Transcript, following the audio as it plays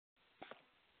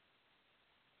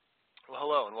Well,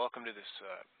 hello and welcome to this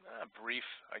brief,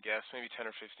 I guess, maybe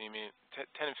 10 and 15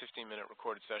 minute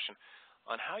recorded session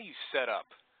on how you set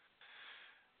up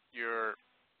your,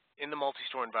 in the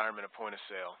multi-store environment, a point of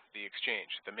sale, the exchange,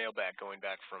 the mailbag going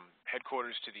back from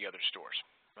headquarters to the other stores.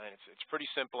 Right? It's pretty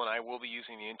simple, and I will be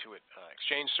using the Intuit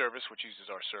Exchange Service, which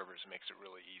uses our servers and makes it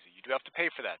really easy. You do have to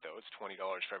pay for that, though. It's $20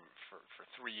 for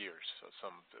 3 years, so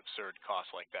some absurd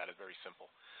cost like that is very simple.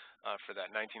 For that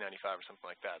 $19.95 or something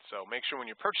like that. So make sure when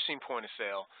you're purchasing point of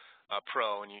sale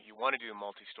pro and you want to do a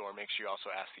multi-store, make sure you also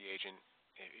ask the agent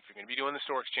if you're going to be doing the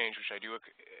store exchange, which I do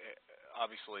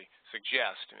obviously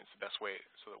suggest, and it's the best way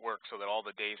so that it works, so that all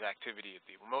the day's activity at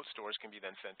the remote stores can be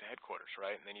then sent to headquarters,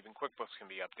 right? And then even QuickBooks can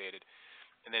be updated.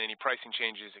 And then any pricing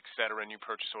changes, et cetera, new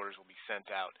purchase orders will be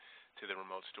sent out to the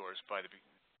remote stores by the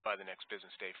next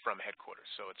business day from headquarters.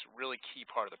 So it's a really key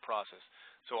part of the process.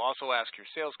 So also ask your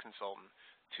sales consultant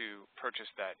to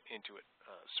purchase that Intuit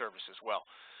service as well.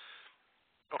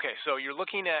 Okay, so you're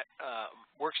looking at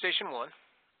Workstation 1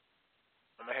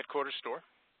 on my headquarters store.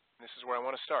 This is where I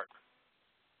want to start.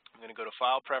 I'm going to go to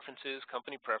File Preferences,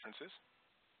 Company Preferences,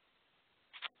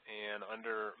 and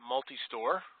under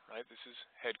Multi-Store, right, this is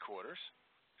headquarters,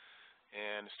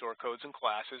 and store codes and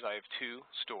classes, I have 2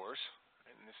 stores,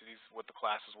 and this is what the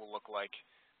classes will look like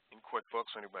in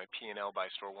QuickBooks under my P&L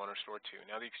by Store 1 or Store 2.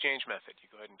 Now the exchange method,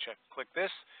 you go ahead and click this,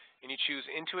 and you choose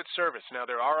Intuit Service. Now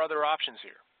there are other options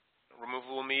here,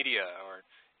 removable media or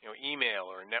email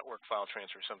or network file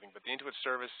transfer or something, but the Intuit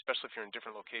Service, especially if you're in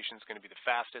different locations, is going to be the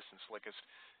fastest and slickest,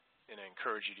 and I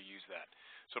encourage you to use that.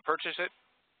 So purchase it,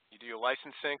 you do your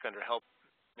license sync under Help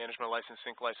Manage My License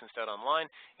Sync Licensed Out Online,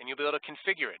 and you'll be able to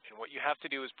configure it. And what you have to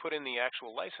do is put in the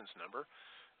actual license number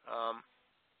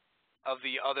of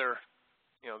the other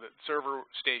the server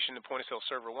station, the point of sale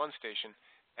server 1 station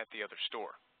at the other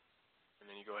store. And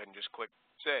then you go ahead and just click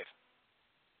Save.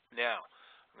 Now,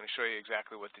 I'm going to show you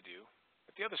exactly what to do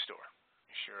at the other store.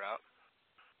 You share out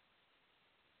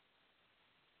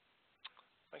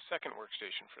my second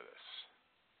workstation for this.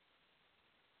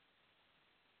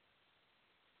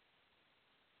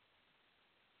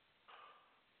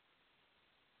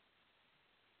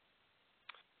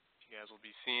 You guys will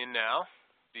be seeing now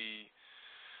the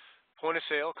point of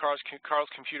sale, Carl's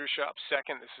Computer Shop.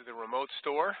 Second, this is the remote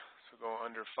store. So go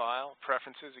under File,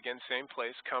 Preferences, again, same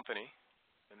place, Company.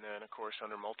 And then, of course,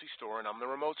 under Multi-Store, and I'm the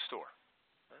remote store.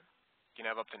 Right? You can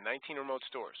have up to 19 remote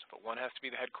stores, but one has to be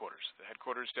the headquarters. The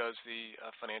headquarters does the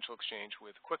financial exchange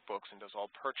with QuickBooks and does all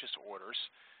purchase orders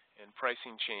and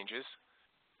pricing changes.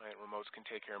 Right? Remotes can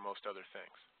take care of most other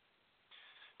things.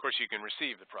 Of course, you can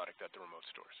receive the product at the remote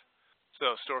stores.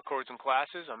 So store codes and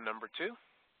classes, I'm number 2.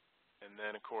 And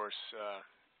then, of course,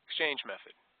 exchange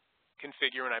method.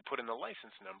 Configure, and I put in the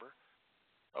license number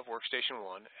of Workstation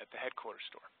 1 at the headquarters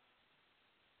store.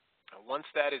 Now, once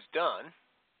that is done,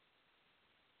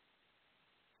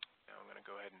 now I'm going to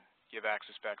go ahead and give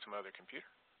access back to my other computer.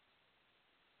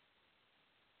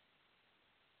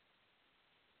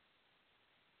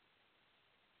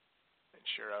 And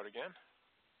share out again.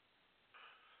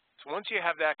 So once you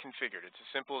have that configured, it's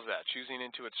as simple as that. Choosing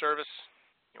Intuit Service,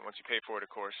 once you pay for it, of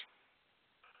course,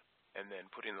 and then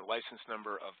put in the license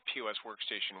number of POS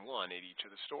Workstation 1 at each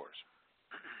of the stores.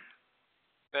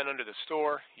 Then under the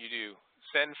store, you do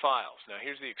Send Files. Now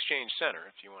here's the Exchange Center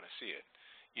if you want to see it.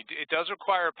 It does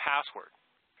require a password.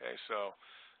 Okay, so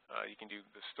you can do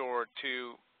the store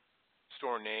to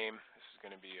store name. This is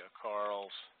going to be a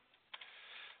Carl's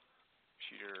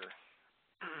Computer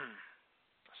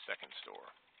second store.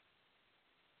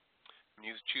 I'm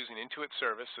choosing Intuit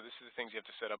Service, so this is the things you have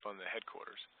to set up on the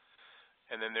headquarters.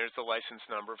 And then there's the license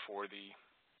number for the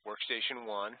Workstation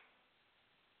 1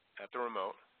 at the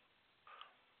remote.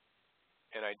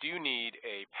 And I do need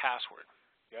a password.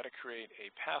 You got to create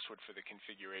a password for the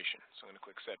configuration. So I'm going to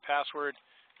click Set Password,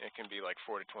 and it can be like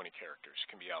 4 to 20 characters. It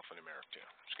can be alphanumeric too.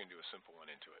 I'm just going to do a simple one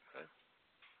into it. Right?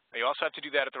 Now you also have to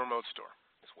do that at the remote store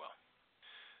as well.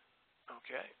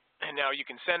 Okay. And now you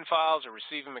can send files or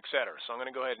receive them, etc. So I'm going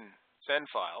to go ahead and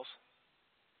send files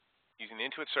using the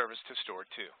Intuit Service to Store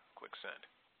 2. Click Send.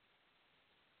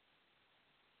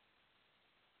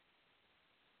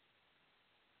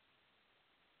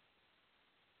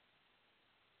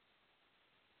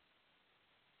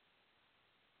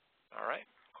 All right,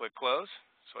 click Close.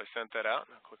 So I sent that out.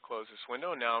 I'll click Close this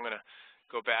window. And now I'm going to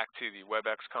go back to the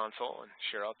WebEx console and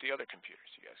share out the other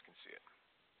computers. You guys can see it.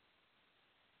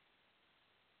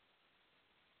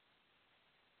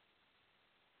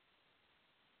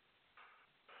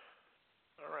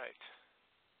 All right.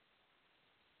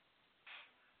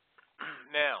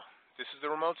 Now, this is the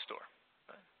remote store.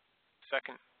 Right?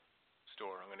 Second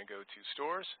store, I'm going to go to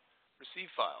Stores,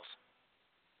 Receive Files.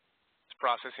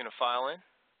 processing a file in.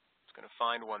 It's going to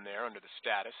find one there under the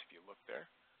status, if you look there.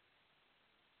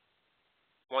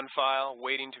 One file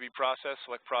waiting to be processed,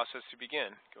 select process to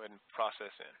begin. Go ahead and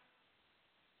process in.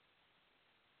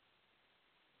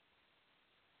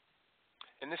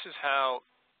 And this is how,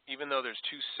 even though there's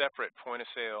two separate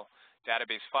point-of-sale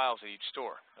database files at each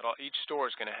store, each store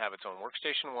is going to have its own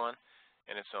Workstation 1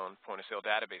 and its own point-of-sale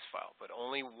database file, but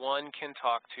only one can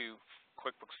talk to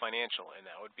QuickBooks Financial, and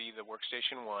that would be the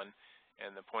Workstation 1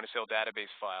 and the point-of-sale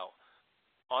database file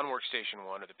on Workstation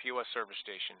 1 or the POS server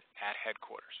station at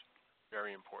headquarters.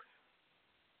 Very important.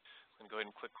 I'm going to go ahead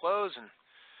and click close, and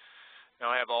now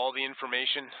I have all the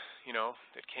information,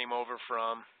 that came over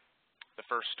from the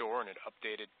first store, and it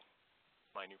updated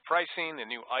my new pricing, the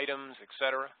new items,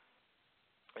 etc.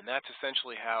 And that's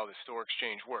essentially how the store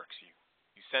exchange works.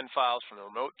 You send files from the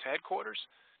remote to headquarters,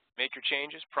 make your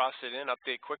changes, process it in,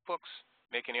 update QuickBooks,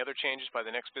 make any other changes by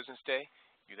the next business day.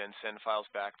 You then send files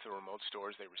back to the remote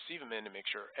stores. They receive them in to make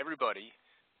sure everybody,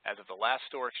 as of the last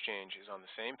store exchange, is on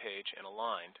the same page and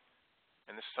aligned.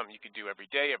 And this is something you could do every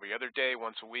day, every other day,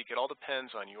 once a week. It all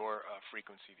depends on your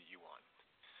frequency that you want.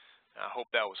 I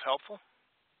hope that was helpful,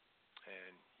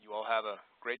 and you all have a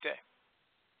great day.